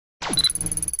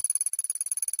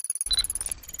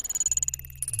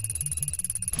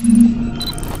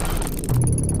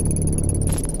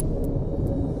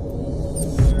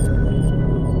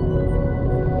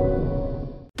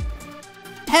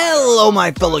Hello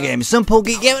my fellow gamers, Simple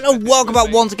Geek Gaming, and welcome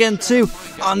back once again to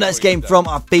our next game from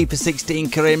our FIFA 16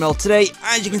 career mode. Today,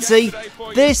 as you can see,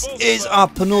 this is our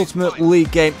penultimate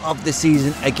league game of the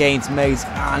season against Mainz,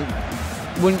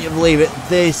 and wouldn't you believe it,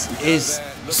 this is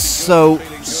so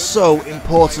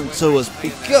important to us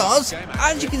because,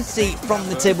 as you can see from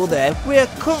the table there, we are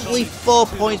currently 4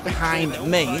 points behind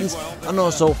Mainz and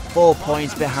also 4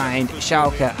 points behind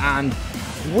Schalke, and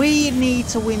we need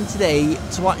to win today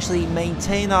to actually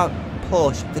maintain our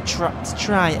push to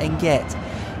try and get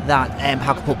that,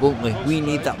 how can I put bluntly, we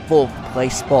need that 4th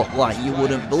place spot like you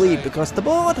wouldn't believe, because the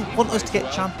board want us to get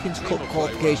Champions Cup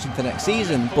qualification for next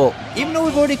season. But even though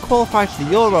we've already qualified for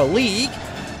the Euro League,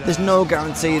 there's no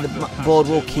guarantee the board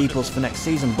will keep us for next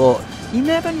season. But you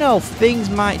never know, things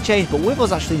might change. But with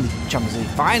us actually in the Champions League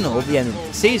final at the end of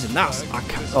the season,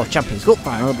 or Champions Cup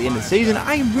final at the end of the season,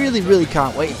 I really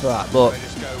can't wait for that. But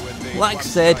like I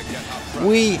said,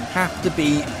 we have to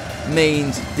beat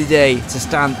Mainz today to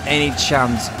stand any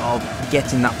chance of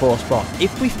getting that 4th spot.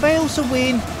 If we fail to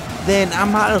win, then I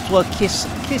might as well kiss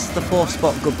the 4th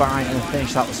spot goodbye and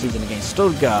finish out the season against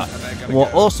Stuttgart. And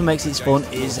what also makes it fun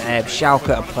is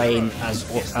Schalke are playing as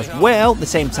well the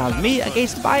same time as me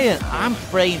against Bayern. I'm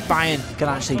praying Bayern can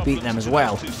actually beat them as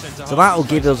well. So that will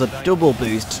give us a double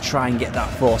boost to try and get that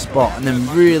 4th spot, and then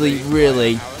really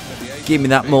give me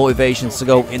that motivation to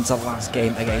go into the last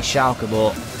game against Schalke.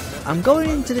 But I'm going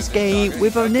into this game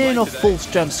with a near enough full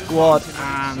strength squad,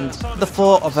 and the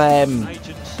thought of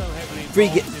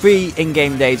 3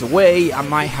 in-game days away, I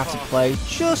might have to play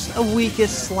just a weaker,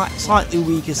 slightly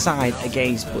weaker side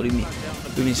against Buddy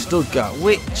Stuttgart,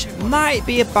 which might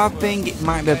be a bad thing, it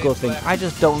might be a good thing, I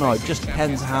just don't know. It just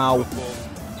depends how,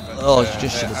 it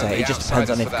just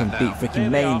depends on if I can beat freaking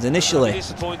Mainz initially,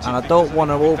 and I don't want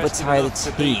to overtire the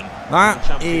team.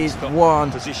 That is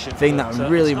one thing that I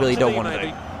really don't want to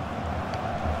do.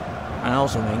 And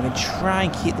also I'm going to try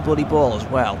and keep the bloody ball as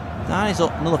well. That is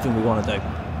another thing we want to do.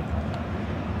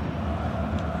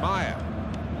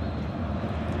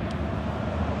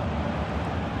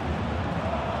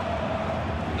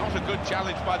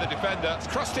 Challenge by the defender. It's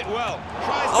crossed it well.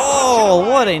 Oh,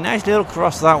 what a nice little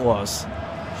cross that was.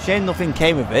 Shame nothing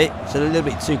came of it. It's a little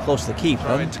bit too close to the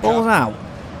keeper. Ball's out.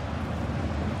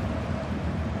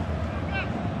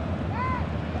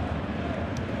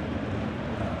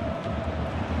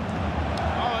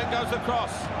 Oh, it goes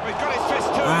across. He's got his fist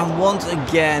to it. And once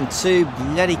again, too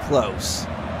bloody close.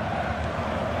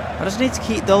 I just need to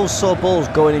keep those sort of balls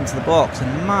going into the box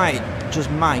and might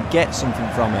get something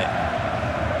from it.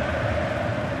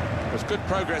 Good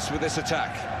progress with this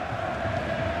attack.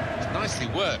 It's nicely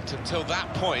worked until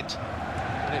that point,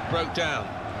 and it broke down.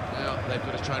 Now they've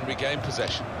got to try and regain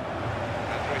possession.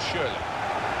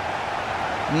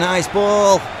 Nice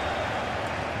ball.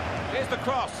 Here's the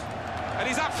cross, and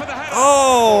he's up for the header.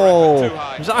 Oh,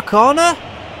 is that a corner?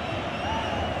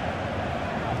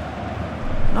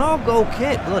 No, goal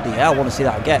kick. Bloody hell, I want to see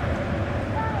that again.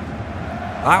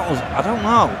 That was, I don't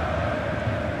know.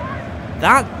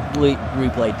 That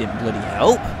replay didn't bloody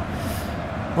help.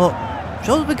 Well,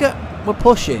 shows we're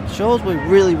pushing. Shows we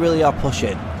really are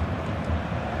pushing.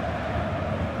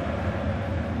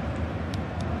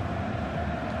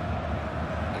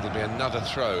 It'll be another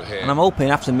throw here. And I'm hoping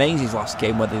after Mainz's last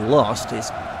game where they lost,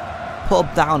 is put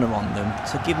a downer on them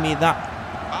to give me that.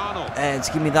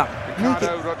 Make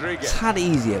it a tad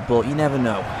easier, but you never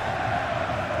know.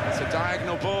 It's a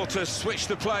diagonal ball to switch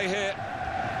the play here.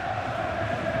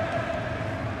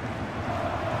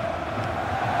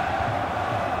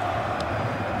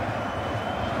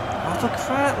 For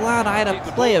crying out loud, I had a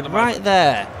player right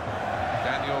there.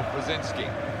 Daniel Brzezinski.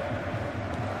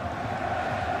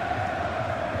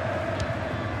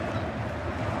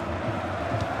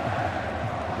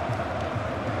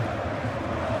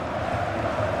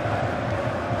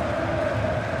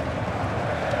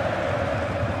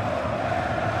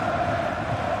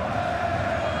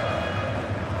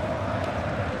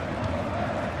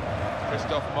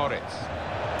 Christoph Moritz.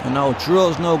 No,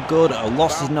 draw's no good, a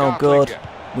loss is no good.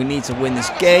 We need to win this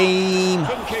game.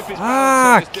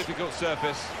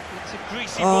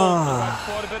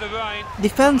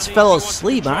 Defense fell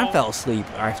asleep. I fell asleep,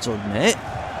 I have to admit.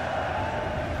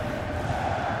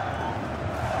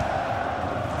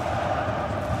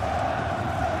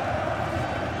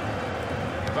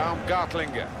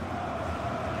 Baumgartlinger.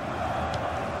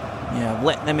 Yeah, I've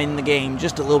let them in the game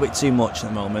just a little bit too much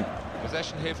at the moment.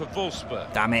 Possession here for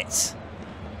Wolfsburg. Damn it.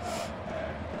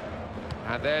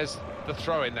 And there's the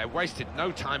throw in. They wasted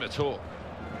no time at all.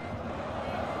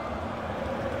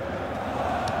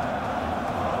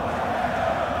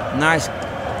 Nice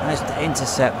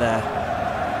intercept there.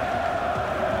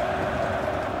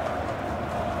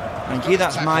 Thank you,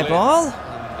 that's my ball.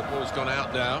 And the ball's gone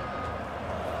out now.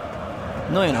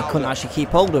 Annoying, I couldn't actually keep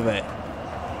hold of it.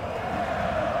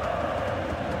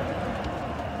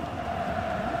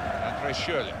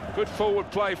 Surely. Good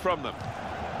forward play from them.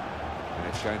 And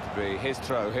it's going to be his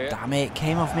throw here. Damn it, it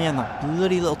came off me on that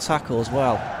bloody little tackle as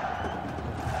well.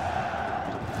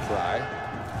 Try.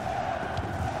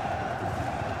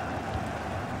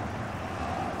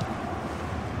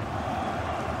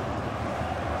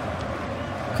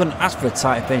 Couldn't ask for a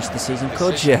tighter finish this season,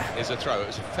 could you? Is a throw. It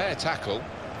was a fair tackle.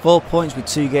 4 points with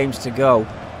 2 games to go.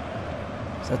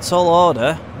 It's a tall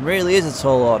order. It really is a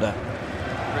tall order.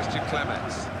 Christian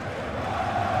Clements.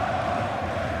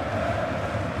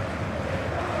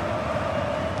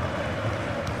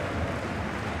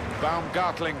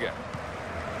 Baumgartlinger.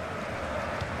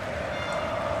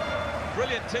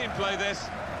 Brilliant team play this,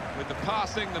 with the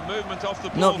passing, the movement off the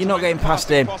ball. Nope, you're not getting past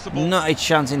him. Possible. Not a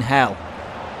chance in hell. He's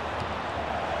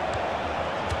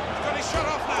got his shot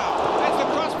off now. It's the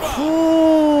crossbar.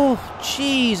 Oh,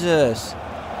 Jesus.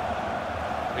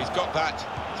 He's got that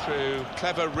through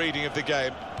clever reading of the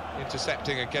game,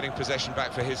 intercepting and getting possession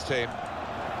back for his team.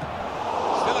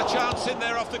 Still a chance in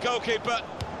there off the goalkeeper.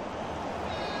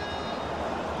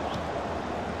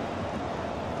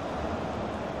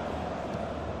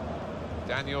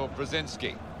 Daniel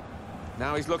Brzezinski.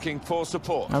 Now he's looking for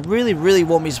support. I really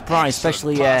won't be surprised,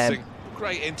 especially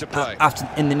great interplay. after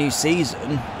in the new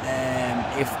season,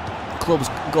 if clubs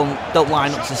don't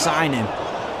line up to sign him.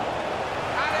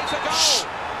 And it's a goal.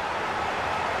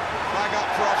 Flag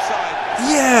up for offside.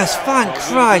 Yes, thank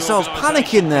Christ! I was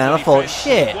panicking there. And I thought,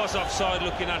 shit. Was offside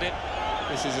looking at it.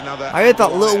 This is another. I heard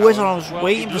that little whistle. And I was Well,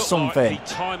 waiting it for looked something. like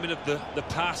the timing of the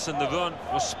pass and the run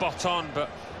was spot on, but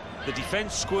the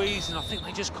defence squeezed, and I think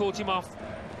they just caught him off.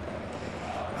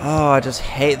 Oh, I just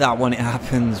hate that when it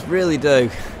happens. Really do.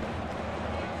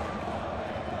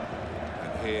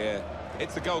 And here,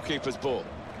 It's the goalkeeper's ball.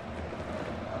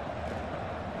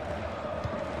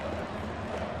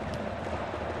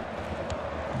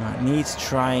 Right, need to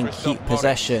try and keep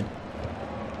possession.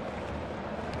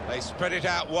 They spread it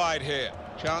out wide here.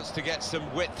 Chance to get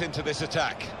some width into this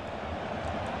attack.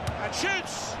 And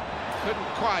shoots! Couldn't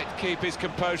quite keep his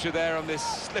composure there on this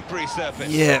slippery surface.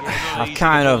 Yeah, I've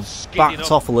kind of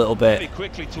backed off a little bit. Very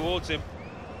quickly towards him.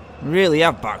 Really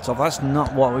have backed off. That's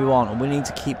not what we want, and we need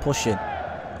to keep pushing,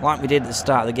 like we did at the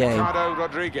start of the game. Ricardo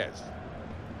Rodriguez.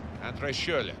 Andre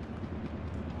Schürrle.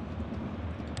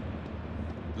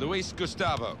 Luis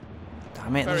Gustavo.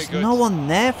 Damn it, Very there's good no one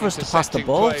there for us to pass the intercepting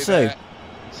ball play to. there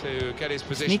to get his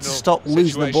We need to positional stop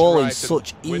losing the situation ball in right and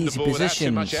such win the easy ball without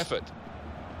too much positions. effort.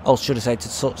 Oh, should have said to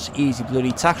such easy bloody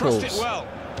Crossed tackles. it well.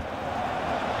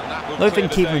 And that will The only clear thing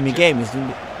the keeping me danger.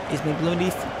 game is my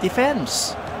bloody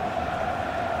defence.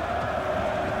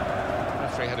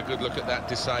 Referee had a good look at that,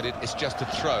 decided it's just a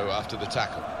throw after the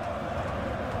tackle.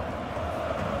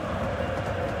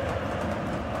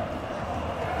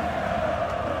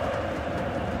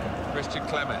 Christian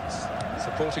Clements,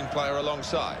 supporting player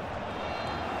alongside.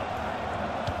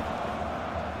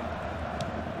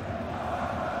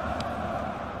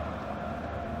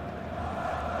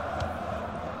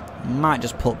 Might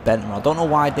just put Benton. I don't know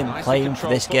why I didn't Nicely play him for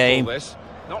controlled this football, game. this.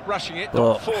 Not rushing it, But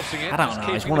not forcing it. I don't just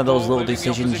know, it's keeping one of the those ball, little moving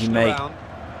the decisions you opposition make. around.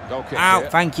 Goal kick Out, here.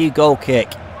 thank you, goal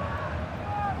kick.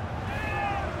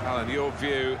 Alan, your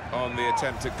view on the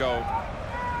attempt at goal?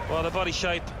 Well, the body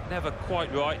shape never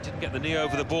quite right. Didn't get the knee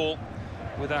over the ball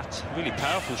with that really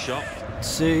powerful shot.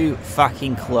 Too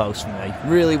fucking close for me.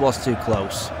 Really was too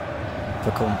close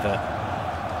for comfort.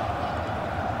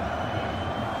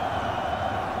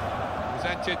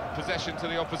 Presented possession to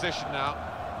the opposition now.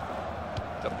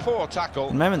 The poor tackle.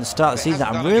 Remember at the start of the It season,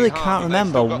 hasn't I done really any harm, can't and they've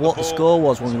remember still got what the ball, score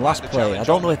was when we despite last the played. I challenge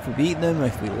don't on. know if we beat them,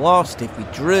 if we lost, if we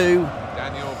drew.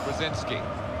 Daniel Brzezinski.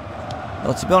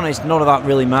 Well, to be honest, none of that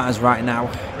really matters right now.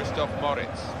 Christoph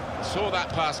Moritz saw that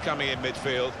pass coming in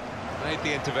midfield, made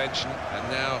the intervention,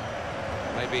 and now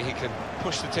maybe he can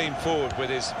push the team forward with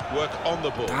his work on the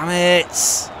ball. Damn it!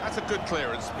 That's a good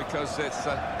clearance because it's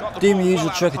got the Do ball my usual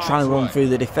well trick out of trying to run harm's way. through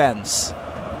the defence.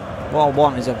 What I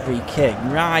want is a free kick,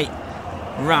 right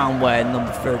round where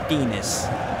number 13 is.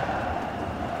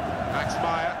 Max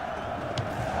Meyer.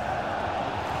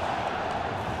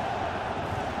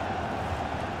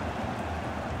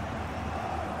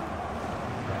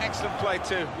 Excellent play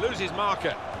to lose his marker.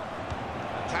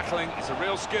 And tackling is a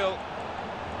real skill.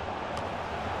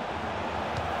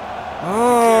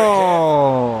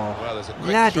 Oh, Well, there's a quick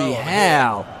bloody throw on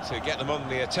hell. here to get them on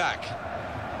the attack.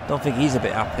 Don't think he's a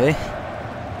bit happy.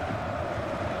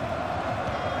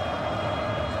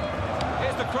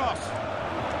 Here's the cross.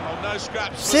 Oh, no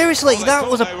scraps. Seriously, Oh, they that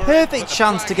thought was a they were in, perfect but the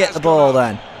chance flag to get has the gone ball up.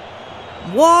 then.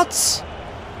 What?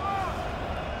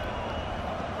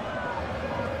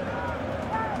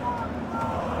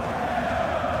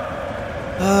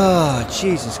 Oh,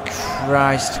 Jesus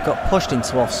Christ. Got pushed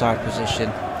into offside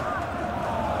position.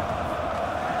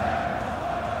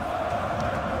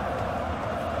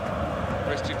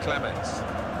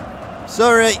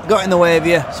 Sorry, got in the way of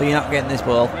you, so you're not getting this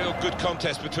ball. Real good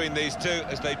contest between these two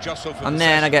as they jostle for and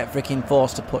then I get freaking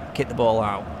forced to kick the ball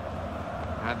out.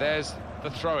 And there's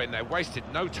the throw in. They wasted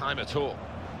no time at all.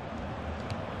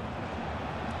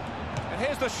 And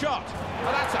here's the shot.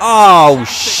 Oh, that's oh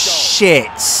shit!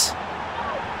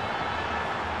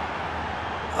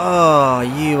 Oh,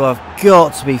 you have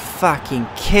got to be fucking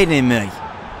kidding me.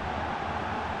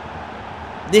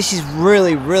 This is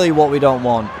really, really what we don't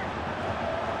want.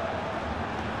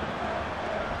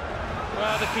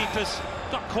 Well, the keeper's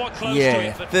got quite close yeah, to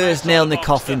it, but first nail in the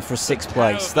coffin for 6th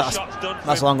place. That's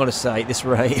all I'm going to say at this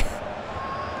rate.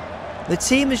 The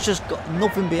team has just got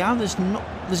nothing behind. There's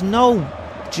no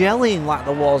gelling like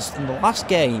there was in the last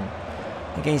game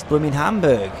against blooming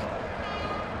Hamburg.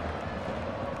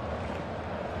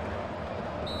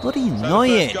 Bloody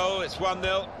annoying. First goal, it's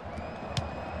 1-0.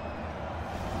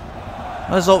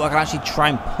 Let's hope I can actually try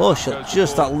and push it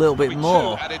just that little bit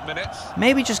more.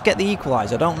 Maybe just get the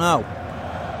equaliser, I don't know.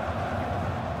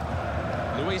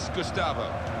 Luis Gustavo.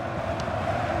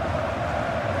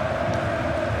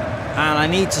 And I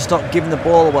need to stop giving the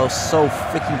ball away so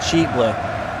freaking cheaply. The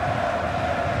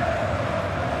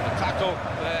tackle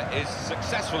there is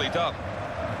successfully done.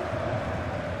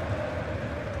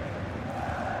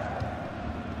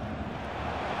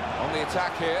 On the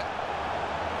attack here.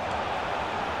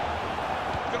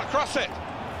 Gonna cross it.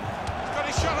 He's got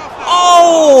his shot off now.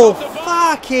 Oh,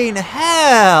 fucking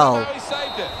hell! No, he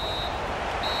saved it.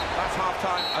 That's half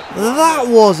time. That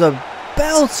was a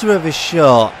belter of a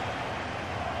shot.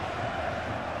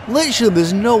 Literally,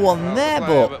 there's no one there,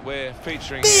 but we're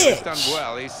featuring here has done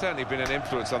well. He's certainly been an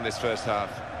influence on this first half.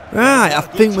 Right, I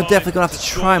think we're definitely going to have to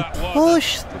try and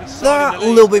push that a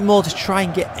little bit more to try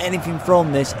and get anything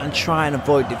from this and try and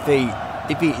avoid defeat.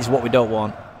 Defeat is what we don't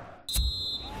want.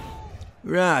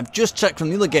 Right, I've just checked from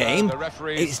the other game.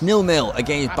 It's 0-0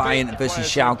 against Bayern versus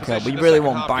Schalke. We really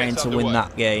want Bayern to win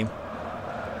that game.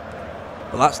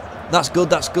 But that's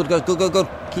good. That's good. Good.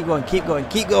 Keep going. Keep going.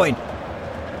 Keep going.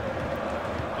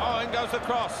 Oh, in goes the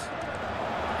cross.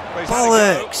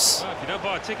 Bollocks! Well, if you don't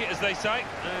buy a ticket, as they say,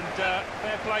 and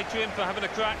fair play to him for having a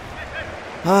crack.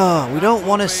 Oh, we don't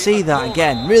want to see that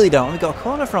again. Really don't. We got a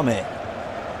corner from it.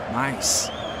 Nice.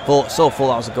 But so full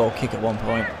that was a goal kick at one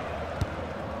point.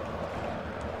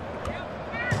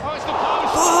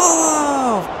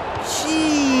 Oh,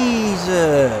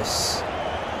 Jesus!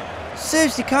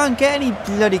 Seriously, can't get any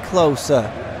bloody closer.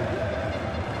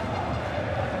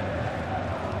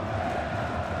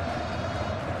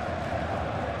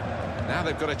 Now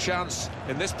they've got a chance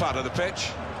in this part of the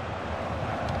pitch.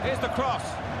 Here's the cross.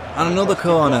 And another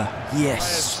corner.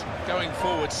 Yes. Going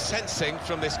forward, sensing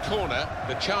from this corner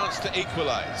the chance to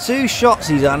equalise. 2 shots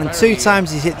he's had and 2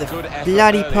 times he's hit the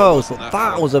bloody post. But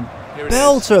that was a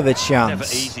belter of a chance. Never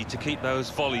easy to keep those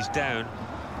volleys down,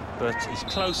 but he's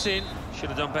close in. Should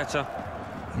have done better.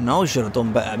 No, should have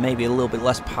done better. Maybe a little bit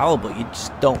less power, but you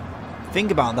just don't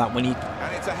think about that when you.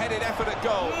 And it's a headed effort at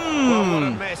goal. Well, what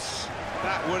a miss.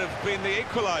 That would have been the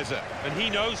equaliser. And he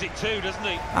knows it too, doesn't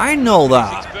he? I know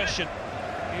that. Expression.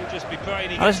 He'll just be praying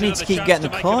he I just need to keep getting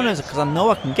the corners because I know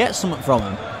I can get something from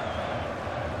him.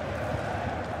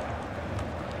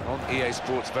 On EA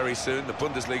Sports very soon, the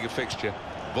Bundesliga fixture.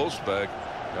 Wolfsburg,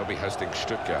 they'll be hosting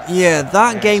Stuttgart. Yeah,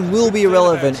 that game will be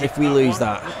irrelevant if we lose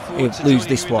that. If we lose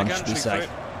this one, should we say.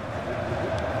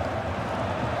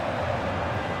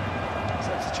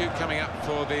 Substitute coming up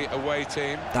for the away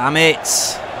team. Damn it.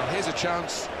 Well, here's a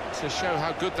chance to show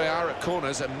how good they are at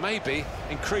corners and maybe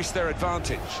increase their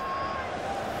advantage.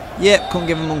 Yep, couldn't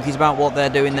give a monkeys about what they're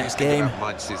doing next game.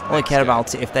 Only care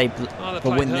about it if they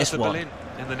win this one.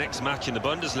 In the next match in the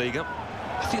Bundesliga,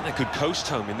 I think they could coast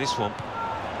home in this one.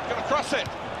 Gonna cross it.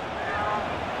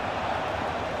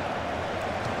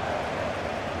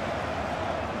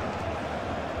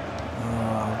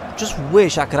 Just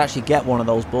wish I could actually get one of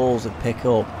those balls and pick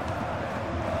up.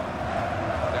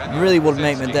 Really would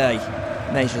make my day.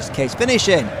 Nature's case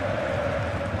finishing.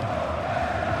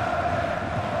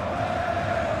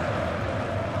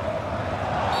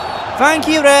 Thank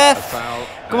you, ref.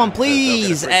 Come on,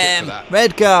 please.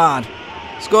 Red card.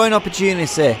 Scoring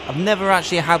opportunity. I've never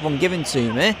actually had one given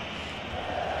to me.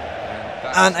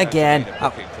 And again,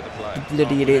 the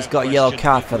bloody idiot's got a yellow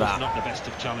card for that. Not the best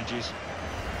of challenges.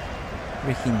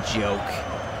 Freaking joke.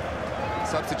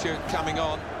 Substitute coming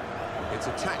on. It's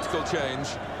a tactical change.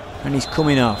 And he's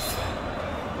coming off.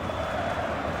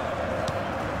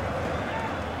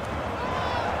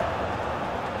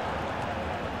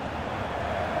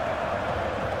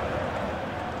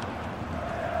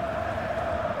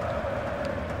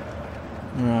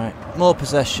 Right, more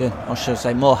possession, or should I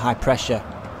say more high pressure.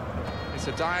 It's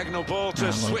a diagonal ball to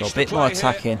I'm going to go a switch bit the more play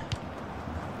attacking. here.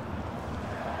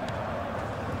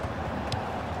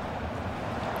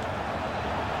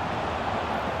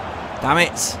 Damn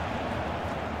it!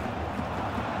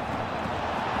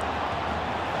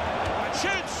 And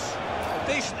shoots. A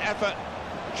decent effort.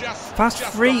 Past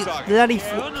just three on target. bloody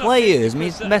Yeah, players, I mean,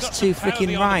 because the they've best got two some power freaking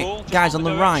behind the ball, right just guys on on the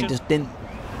the right direction. just didn't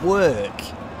work.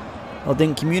 Or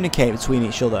didn't communicate between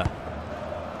each other.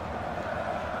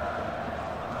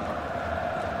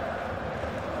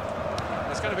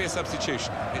 There's going to be a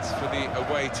substitution. It's for the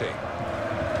away team.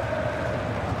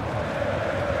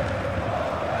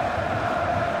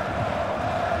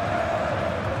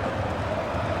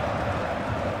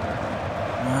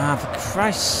 Ah, for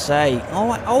Christ's sake. Oh,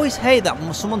 I always hate that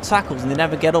when someone tackles and they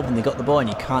never get up and they got the ball and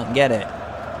you can't get it.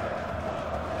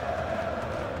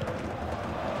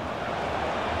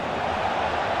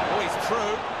 Oh, he's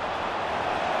through.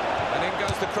 And in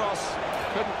goes the cross.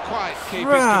 Couldn't quite keep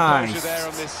Christ. his composure there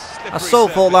on this slippery I so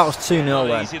thought that was surface. 2-0 Not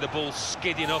then. easy, the ball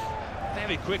skidding up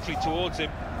very quickly towards him.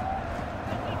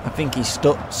 I think he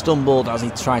stumbled as he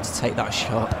tried to take that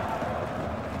shot.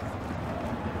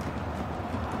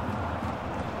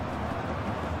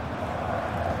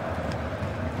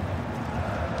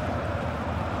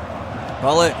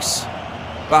 Bollocks.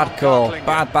 Bad call.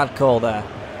 Bad call there.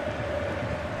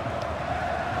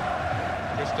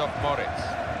 Christoph Moritz.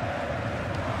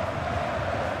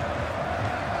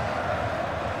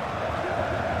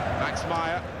 Max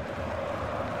Meyer.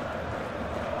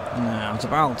 No, I was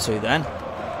about to then.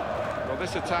 Well,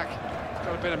 this attack has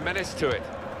got a bit of menace to it.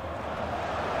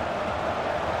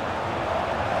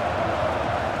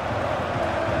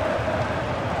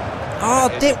 Oh,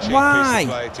 It's a cheap piece of why?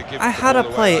 play to give I the had a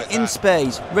ball away player like in that.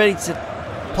 space, ready to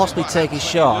possibly What take his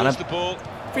happens when shot, you and I lose the ball?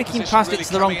 freaking Position passed it really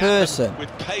to the wrong coming at them person.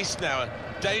 With pace now and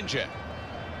danger.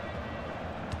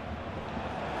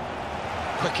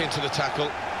 Quick into the tackle.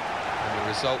 And the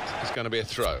result is going to be a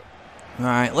throw.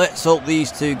 Right, let's hope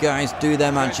these two guys do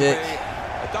their Going to magic.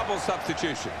 be a double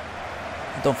substitution.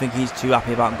 I don't think he's too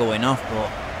happy about going off,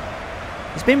 but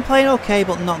he's been playing okay,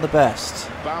 but not the best.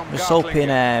 Just hoping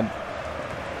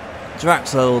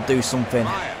Draxler will do something.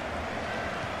 Meyer.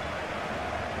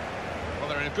 Well,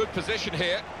 they're in a good position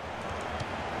here.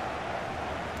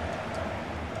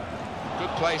 Good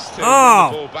place to win the Oh,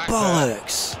 ball back there,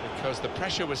 bollocks! because the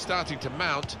pressure was starting to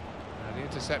mount and the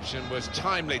interception was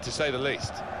timely, to say the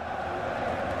least.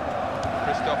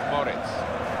 Christoph Moritz.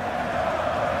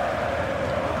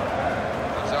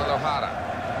 Gonzalo Jara.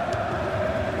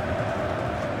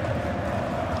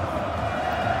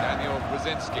 Daniel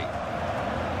Brzezinski.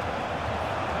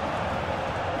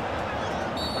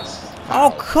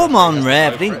 Oh, come on,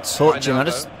 Rev. I didn't touch him. I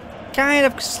just kind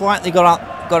of slightly got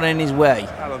in his way.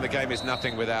 Well, and the game is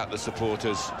nothing without the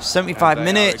supporters. 75 And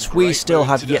they are minutes, in we great still mood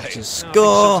have today. yet to I think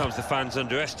score. sometimes the fans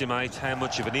underestimate how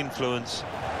much of an influence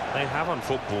they have on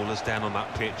footballers down on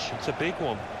that pitch. It's a big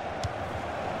one.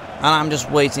 And I'm just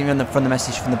waiting from the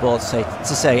message from the board to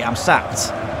say I'm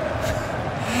sacked.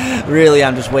 Really,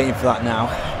 I'm just waiting for that now.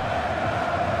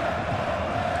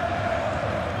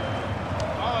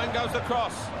 Oh, in goes the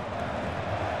cross.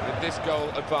 With this goal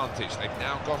advantage, they've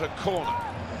now got a corner.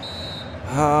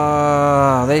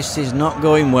 Ah, this is not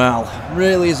going well.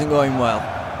 Really isn't going well.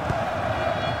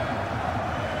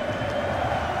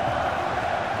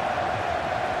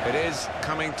 It is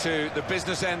coming to the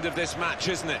business end of this match,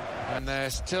 isn't it? And they're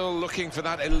still looking for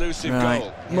that elusive Right,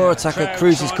 goal. more attacker. Crowd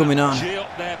Cruz is trying coming to on. gee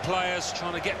up their players,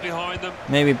 trying to get behind them.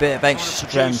 Maybe a bit of Trying extra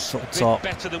to produce strength a up bit top.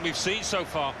 better than we've seen so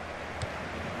far.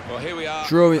 Well, here we are.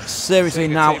 Draw, seriously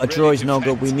Seeing now, team a draw really is no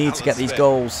good. We defend need to get these Alistair.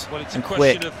 goals Well, it's a and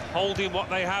question quick. of holding what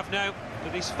they have now for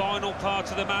this final part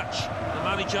of the match. The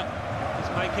manager is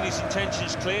making his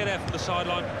intentions clear there from the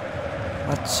sideline.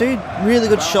 Two really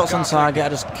good shots on target. I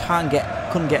just couldn't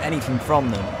get anything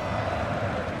from them.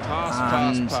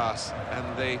 Pass, And- pass. And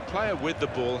the player with the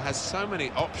ball has so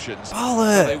many options.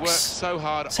 Bollocks. They work so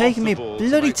hard Taking off me the ball to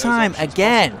bloody make those time options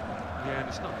again. possible. Yeah, and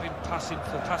it's not been passing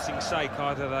for passing's sake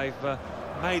either. They've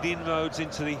made inroads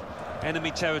into the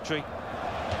enemy territory.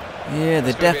 Yeah, they It's gonna be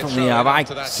a definitely throw-in have. I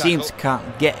after that seem to tackle.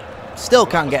 still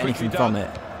Well, can't that get was quickly anything from done. it.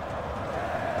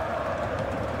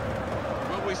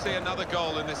 Will we see another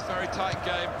goal in this very tight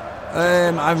game?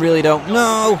 I really don't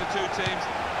know. The two teams.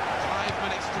 5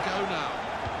 minutes to go now.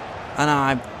 And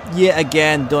I've yet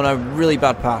again done a really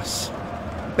bad pass.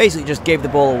 Basically just gave the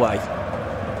ball away.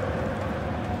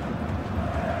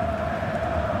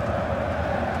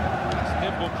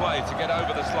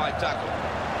 tackle.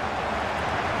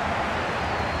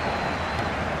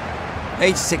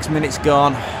 86 minutes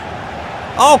gone.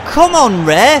 Oh, come on,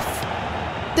 ref!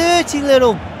 Dirty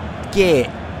little git.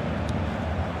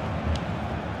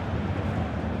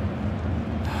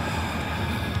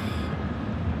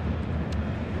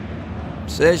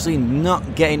 Seriously,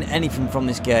 not getting anything from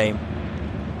this game.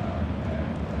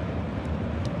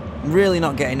 Really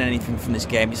not getting anything from this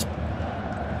game. It's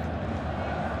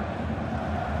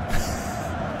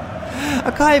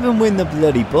I can't even win the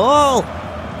bloody ball.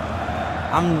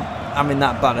 I'm in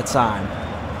that bad a time.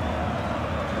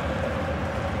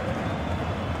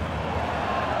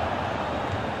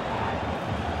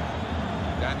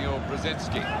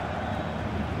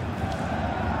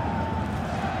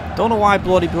 Don't know why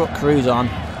bloody brought Cruz on.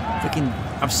 Freaking,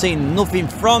 I've seen nothing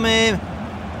from him.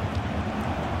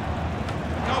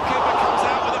 Goalkeeper comes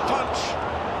out with a punch.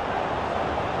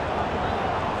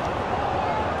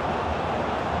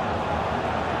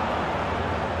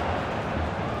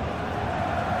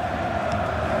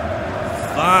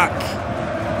 Fuck.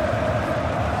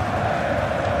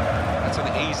 That's an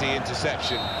easy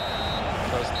interception.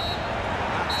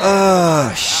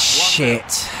 Oh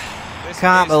shit.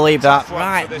 Can't believe that.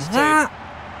 Right, that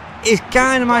is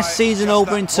kind of my season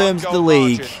over in terms of the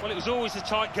league. Well, it was always a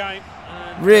tight game.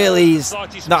 Really,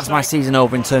 that's my season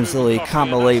over in terms of the league. Can't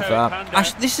believe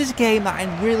that. This is a game that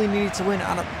I really needed to win,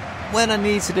 and when I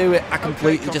needed to do it, I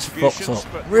completely just fucked up.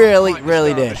 Really,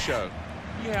 really did.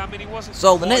 Yeah, I mean, he wasn't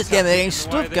So the next game against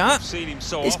Stuttgart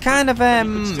is kind of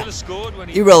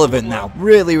irrelevant now.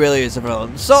 Really, really is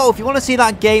irrelevant. So if you want to see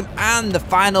that game and the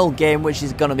final game, which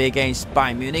is going to be against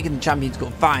Bayern Munich in the Champions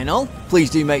Cup final, please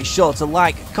do make sure to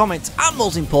like, comment, and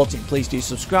most important, please do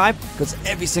subscribe, because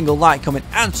every single like, comment,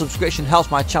 and subscription helps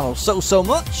my channel so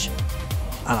much.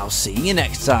 And I'll see you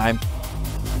next time.